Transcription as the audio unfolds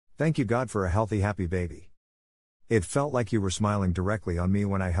Thank you, God, for a healthy, happy baby. It felt like you were smiling directly on me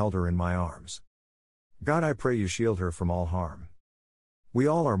when I held her in my arms. God, I pray you shield her from all harm. We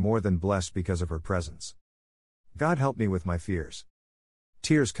all are more than blessed because of her presence. God, help me with my fears.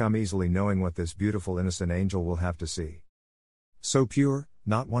 Tears come easily knowing what this beautiful innocent angel will have to see. So pure,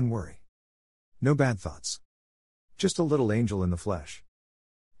 not one worry. No bad thoughts. Just a little angel in the flesh.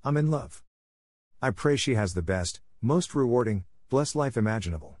 I'm in love. I pray she has the best, most rewarding, blessed life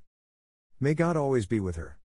imaginable. May God always be with her.